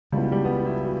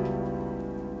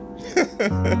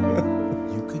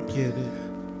You could get it.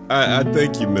 I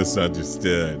think you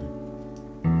misunderstood.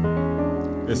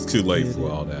 It's too late for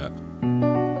all that.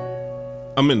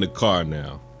 I'm in the car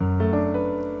now.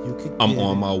 I'm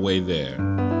on my way there.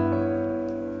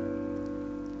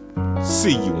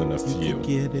 See you in a few.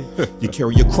 You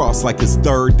carry your cross like it's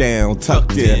third down,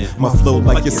 tucked in. My flow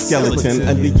like your skeleton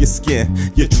under your skin.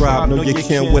 Your tribe know you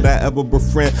can. Would I ever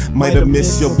befriend? Might have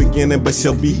missed your beginning, but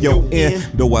she'll be your end.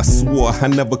 Though I swore I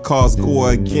never caused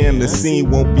gore again. The scene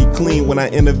won't be clean when I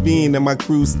intervene. And my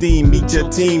crew's steam, meet your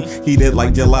team. Heated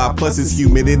like July, plus it's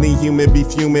humid. Any human be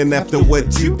fuming after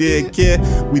what you did, kid.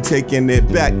 We taking it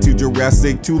back to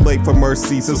Jurassic. Too late for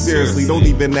mercy, so seriously, don't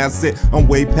even ask it. I'm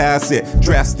way past it.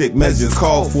 Drastic measures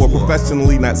called for,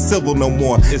 professionally, not civil no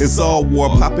more. It's all war,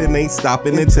 popping ain't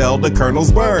stopping until the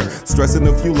kernels burn. Stressing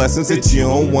a few lessons that you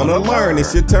don't wanna learn.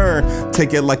 It's your turn,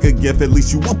 take it like a gift. At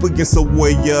least you up against a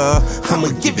warrior. I'ma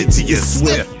give it to you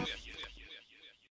swift.